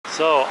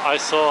So I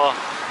saw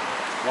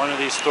one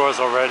of these stores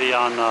already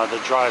on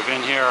the drive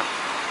in here,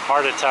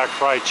 Heart Attack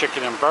Fried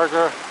Chicken and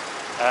Burger,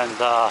 and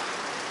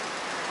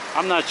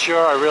I'm not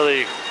sure I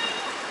really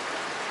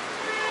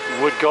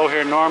would go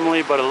here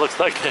normally, but it looks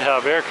like they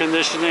have air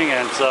conditioning,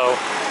 and so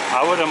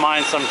I wouldn't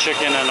mind some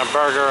chicken and a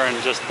burger and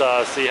just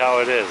see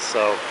how it is.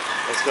 So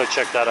let's go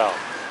check that out.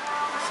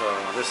 So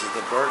this is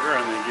the burger,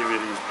 and they give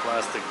you these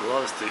plastic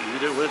gloves to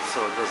eat it with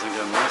so it doesn't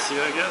get messy,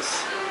 I guess.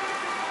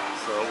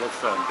 So what's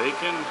that?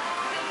 Bacon,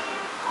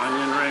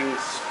 onion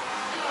rings,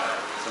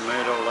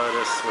 tomato,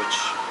 lettuce, which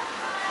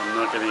I'm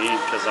not going to eat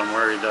because I'm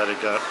worried that it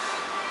got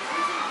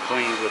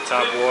cleaned with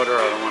tap water.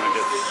 I don't want to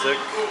get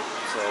sick,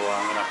 so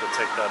I'm going to have to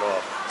take that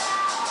off.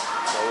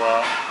 So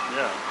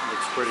yeah,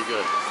 looks pretty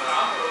good.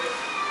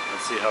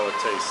 Let's see how it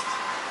tastes.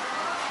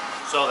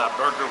 So that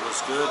burger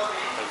was good,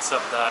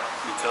 except that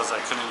because I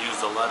couldn't use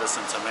the lettuce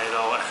and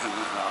tomato and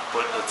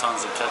put the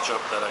tons of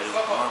ketchup that I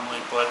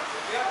normally put,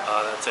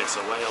 that takes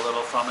away a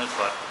little from it.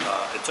 But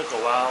it took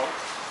a while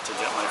to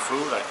get my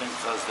food. I think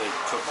because they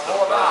cooked the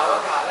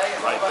burger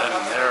right then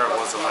and there. It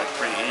wasn't like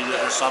preheated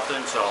or something,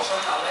 so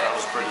that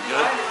was pretty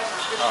good.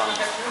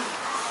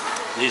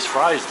 These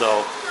fries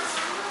though,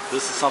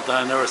 this is something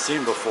I've never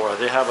seen before.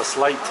 They have a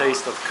slight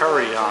taste of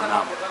curry on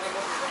them.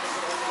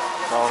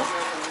 So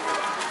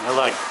they're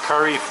like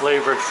curry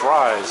flavored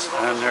fries,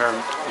 and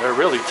they're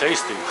really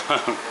tasty.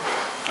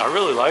 I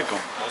really like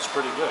them. That's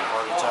pretty good.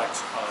 Heart Attack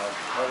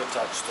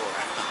store.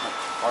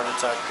 Heart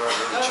Attack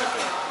Burger and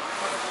Chicken.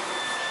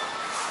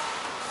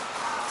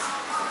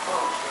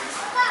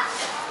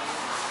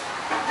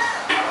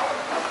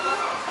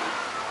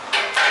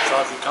 So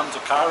if you come to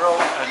Cairo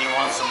and you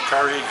want some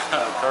curry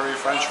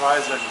French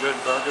fries and good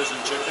burgers and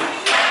chicken,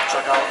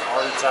 check out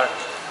Heart Attack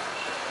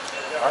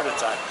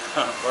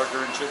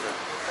Burger and Chicken.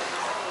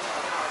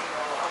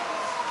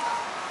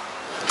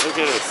 Look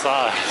at the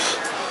size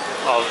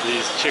of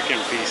these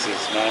chicken pieces,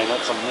 man.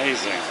 That's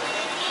amazing.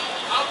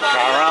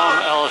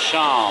 Karam El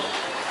Sham.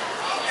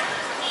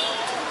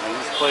 And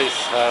this place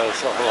has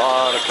a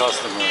lot of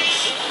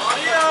customers.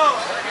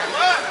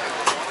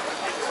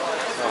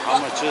 So how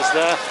much is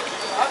that?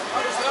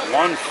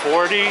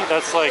 $1.40.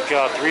 That's like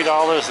 $3.50.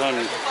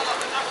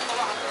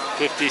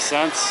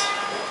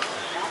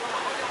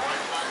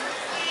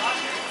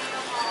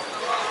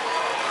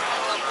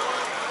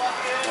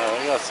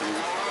 They got some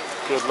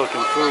good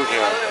looking food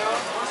here.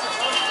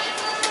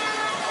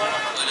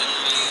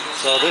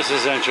 So this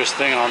is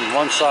interesting. On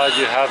one side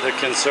you have the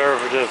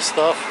conservative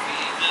stuff,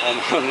 and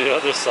on the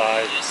other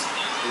side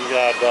you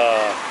got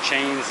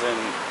chains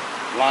and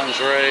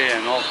lingerie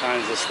and all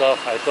kinds of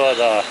stuff. I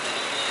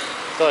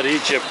thought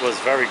Egypt was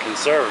very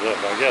conservative.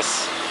 I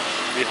guess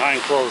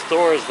behind closed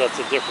doors that's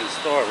a different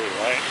story,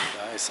 right?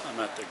 Guys, I'm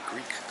at the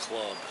Greek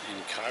Club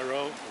in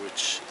Cairo,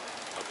 which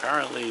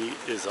apparently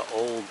is an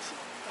old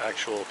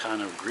actual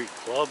kind of Greek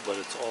club, but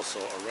it's also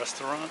a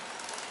restaurant,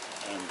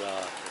 and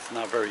it's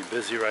not very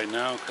busy right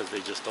now because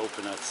they just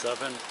opened at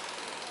 7.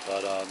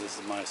 But this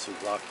is my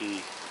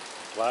souvlaki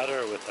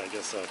platter with, I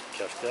guess, a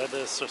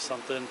keftedes or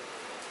something,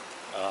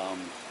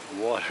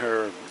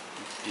 water,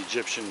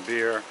 Egyptian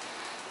beer.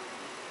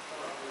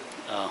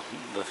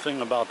 The thing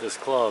about this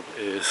club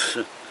is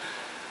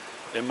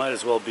it might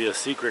as well be a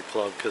secret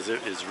club because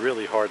it is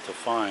really hard to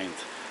find.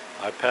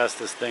 I passed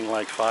this thing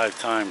like 5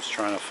 times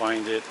trying to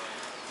find it.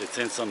 It's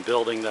in some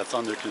building that's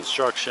under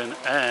construction,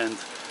 and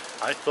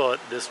I thought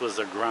this was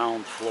a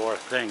ground floor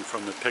thing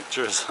from the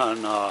pictures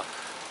on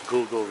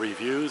Google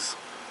reviews,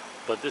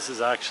 but this is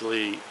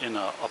actually in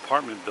an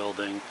apartment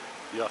building.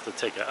 You have to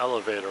take an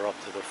elevator up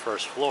to the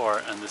first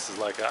floor, and this is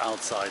like an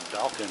outside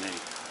balcony.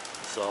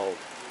 So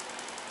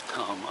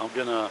I'm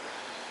gonna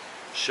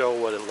show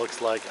what it looks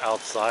like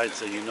outside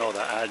so you know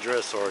the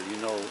address, or you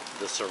know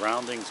the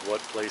surroundings,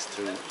 what place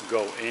to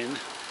go in,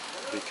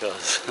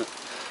 because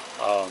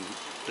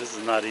this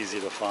is not easy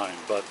to find,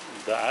 but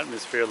the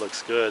atmosphere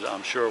looks good.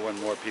 I'm sure when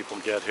more people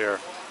get here,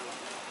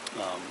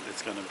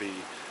 it's going to be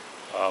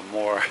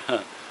more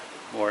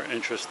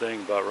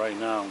interesting. But right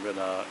now, I'm going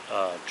to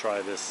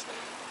try this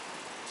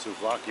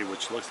souvlaki,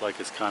 which looks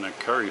like it's kind of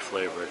curry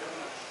flavored.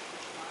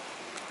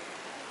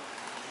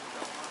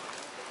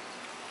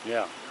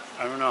 Yeah,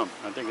 I don't know.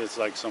 I think it's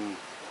like some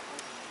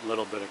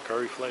little bit of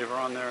curry flavor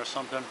on there or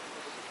something.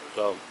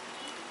 So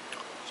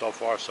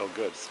far so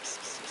good.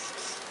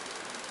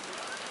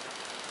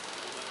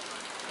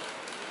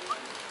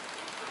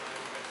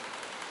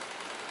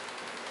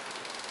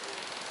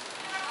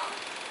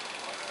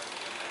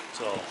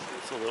 So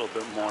it's a little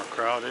bit more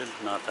crowded,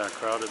 not that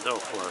crowded though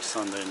for a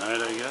Sunday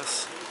night, I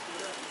guess.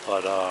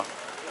 But I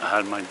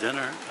had my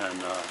dinner,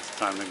 and it's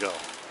time to go.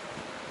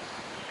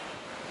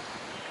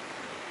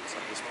 So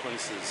this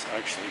place is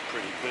actually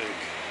pretty big.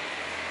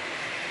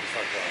 It's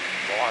like a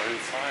bar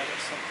inside or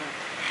something.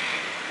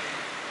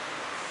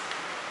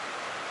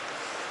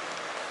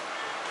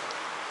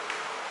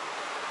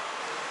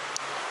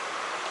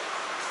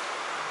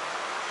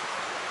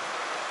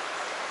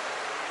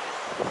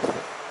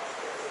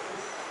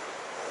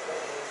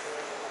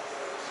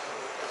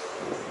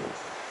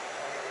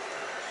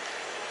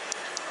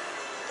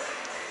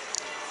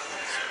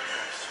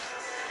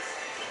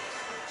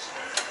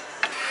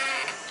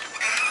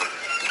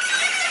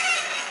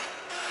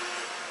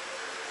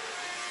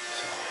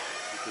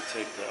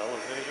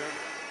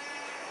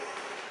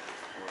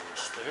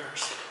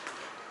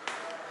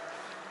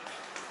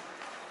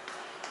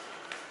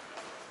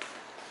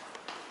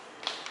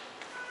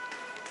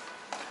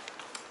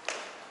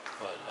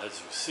 As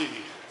you see,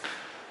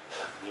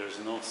 there's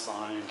no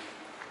sign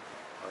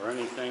or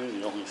anything.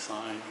 The only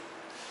sign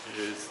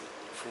is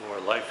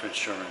for life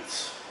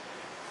insurance.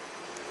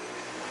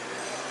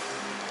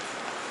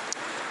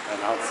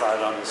 And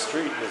outside on the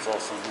street, there's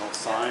also no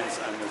signs,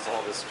 and there's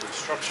all this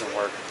construction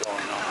work going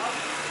on.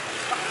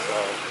 So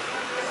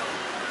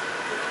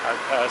I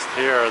passed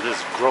here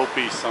this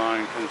gropey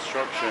sign,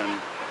 construction,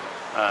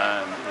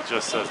 and it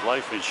just says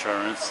life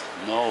insurance,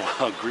 no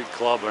Greek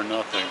club or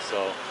nothing.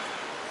 So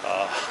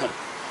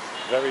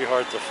very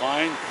hard to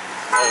find.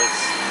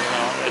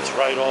 But it's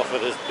right off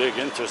of this big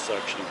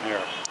intersection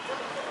here.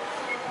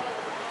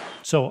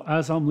 So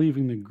as I'm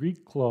leaving the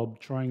Greek club,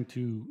 trying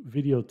to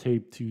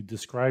videotape to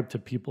describe to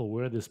people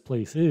where this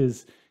place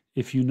is,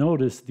 if you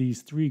notice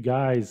these three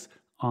guys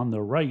on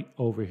the right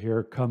over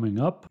here coming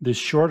up, this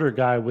shorter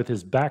guy with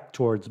his back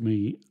towards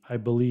me, I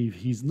believe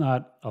he's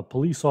not a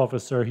police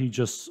officer, he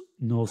just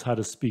knows how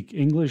to speak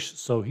English,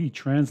 so he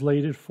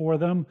translated for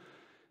them.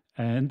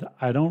 And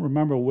I don't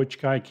remember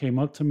which guy came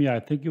up to me. I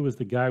think it was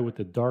the guy with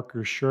the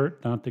darker shirt,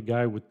 not the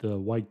guy with the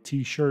white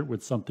t-shirt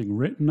with something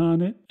written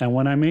on it. And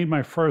when I made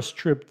my first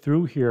trip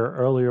through here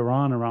earlier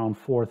on around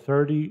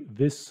 4:30,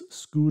 this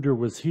scooter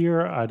was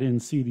here. I didn't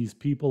see these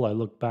people. I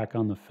looked back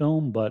on the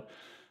film, but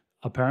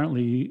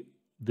apparently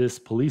this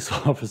police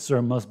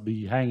officer must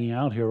be hanging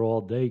out here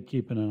all day,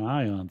 keeping an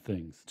eye on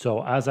things.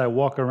 So as I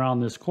walk around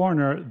this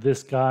corner,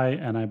 this guy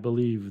and I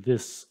believe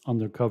this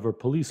undercover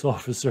police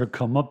officer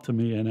come up to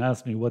me and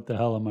ask me, what the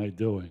hell am I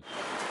doing?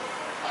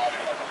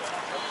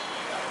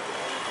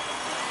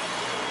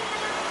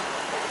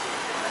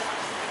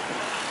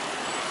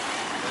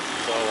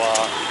 So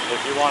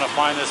if you want to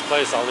find this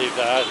place, I'll leave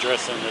the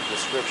address in the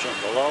description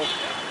below.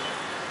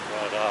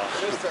 But,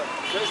 Mister,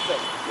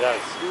 yes.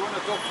 do you want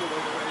to talk to the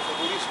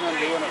policeman?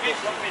 Do you want to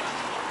talk to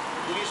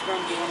policeman?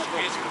 Do you want to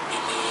talk to?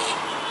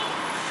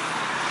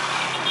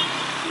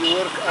 You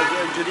work as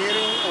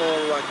engineering or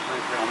what?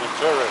 I'm a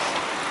tourist.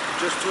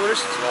 Just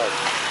tourist? Yes.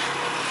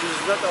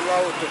 He's not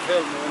allowed to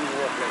film when you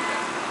work like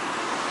that.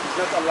 He's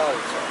not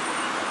allowed, sir.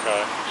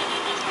 Okay.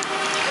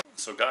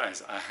 So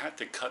guys, I had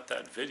to cut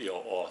that video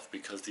off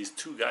because these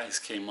two guys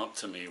came up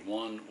to me.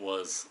 One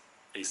was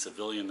a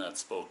civilian that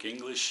spoke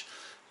English,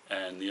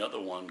 and the other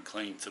one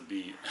claimed to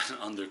be an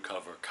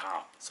undercover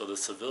cop. So the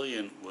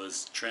civilian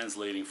was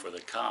translating for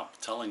the cop,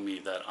 telling me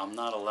that I'm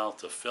not allowed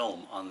to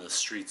film on the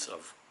streets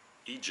of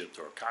Egypt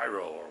or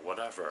Cairo or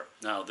whatever.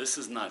 Now this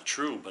is not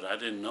true, but I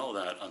didn't know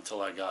that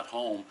until I got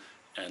home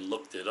and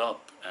looked it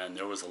up, and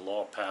there was a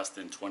law passed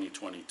in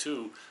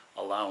 2022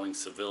 allowing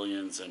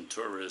civilians and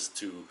tourists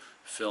to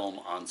film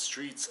on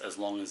streets as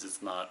long as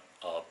it's not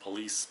a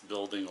police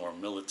building or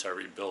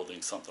military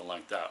building, something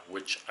like that,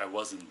 which I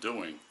wasn't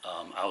doing.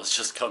 I was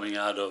just coming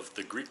out of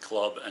the Greek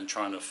club and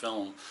trying to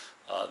film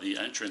the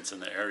entrance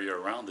and the area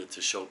around it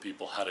to show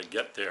people how to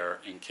get there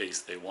in case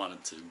they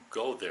wanted to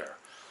go there.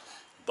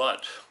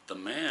 But the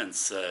man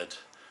said,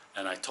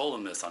 and I told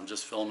him this, I'm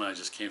just filming, I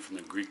just came from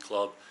the Greek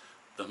club.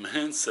 The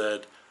man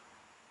said,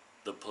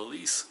 the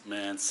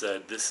policeman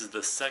said, this is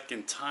the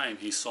second time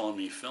he saw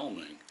me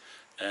filming.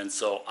 And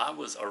so I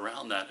was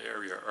around that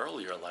area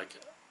earlier, like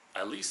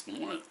at least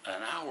an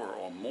hour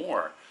or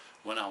more,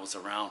 when I was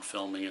around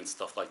filming and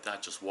stuff like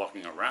that, just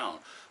walking around.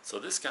 So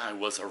this guy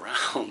was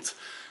around,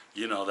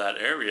 you know, that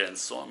area and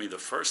saw me the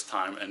first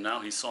time, and now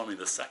he saw me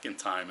the second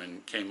time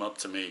and came up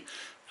to me.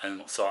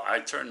 And so I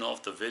turned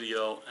off the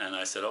video and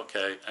I said,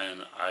 okay,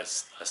 and I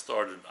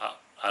started,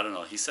 I don't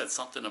know, he said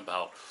something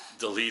about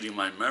deleting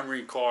my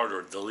memory card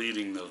or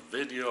deleting the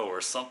video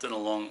or something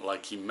along,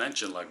 like he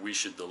mentioned, like we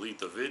should delete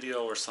the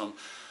video or something.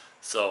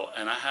 So,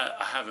 and I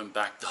haven't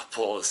backed up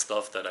all the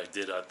stuff that I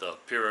did at the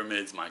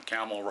pyramids, my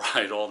camel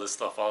ride, all this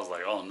stuff. I was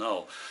like, oh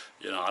no,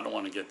 you know, I don't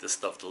want to get this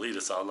stuff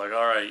deleted. So I was like,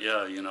 all right,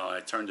 yeah, you know, I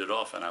turned it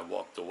off and I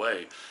walked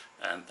away.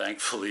 And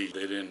thankfully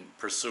they didn't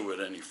pursue it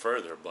any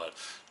further. But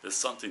there's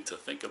something to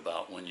think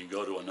about when you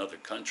go to another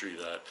country,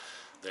 that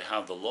they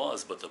have the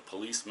laws, but the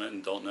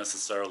policemen don't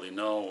necessarily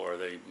know, or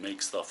they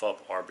make stuff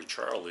up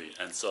arbitrarily.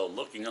 And so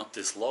looking up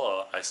this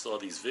law, I saw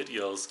these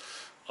videos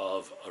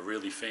of a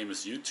really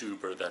famous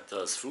YouTuber that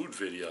does food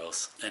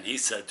videos, and he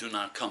said do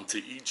not come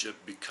to Egypt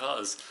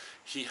because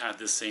he had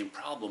this same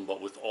problem, but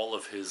with all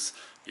of his,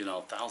 you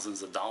know,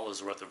 thousands of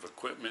dollars worth of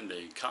equipment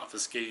they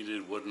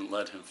confiscated, wouldn't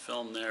let him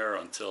film there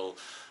until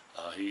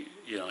he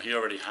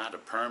already had a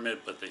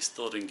permit, but they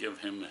still didn't give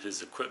him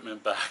his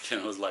equipment back, and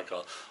it was like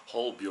a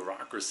whole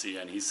bureaucracy.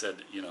 And he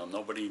said, you know,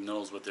 nobody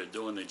knows what they're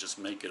doing, they just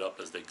make it up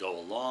as they go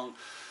along.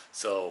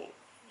 So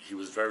he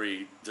was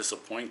very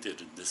disappointed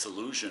and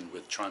disillusioned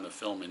with trying to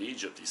film in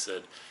Egypt. He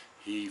said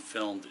he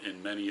filmed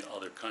in many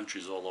other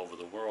countries all over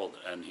the world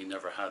and he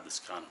never had this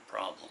kind of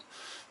problem.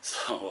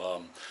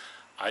 So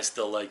I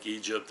still like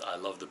Egypt. I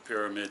love the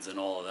pyramids and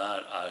all of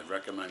that. I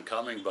recommend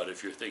coming, but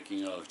if you're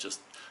thinking of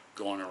just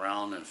going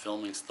around and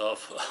filming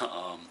stuff,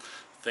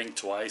 think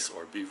twice,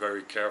 or be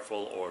very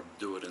careful, or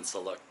do it in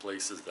select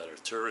places that are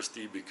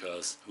touristy,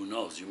 because who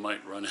knows, you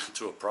might run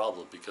into a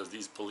problem because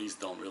these police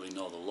don't really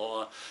know the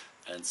law.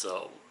 And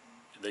so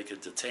they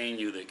could detain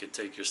you, they could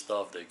take your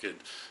stuff, they could,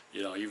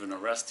 you know, even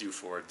arrest you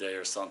for a day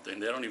or something.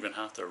 They don't even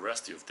have to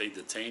arrest you. If they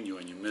detain you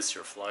and you miss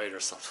your flight or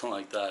something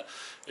like that,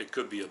 it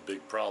could be a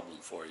big problem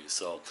for you.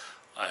 So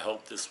I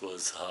hope this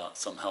was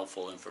some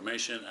helpful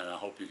information, and I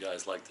hope you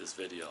guys like this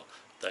video.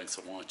 Thanks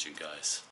for watching, guys.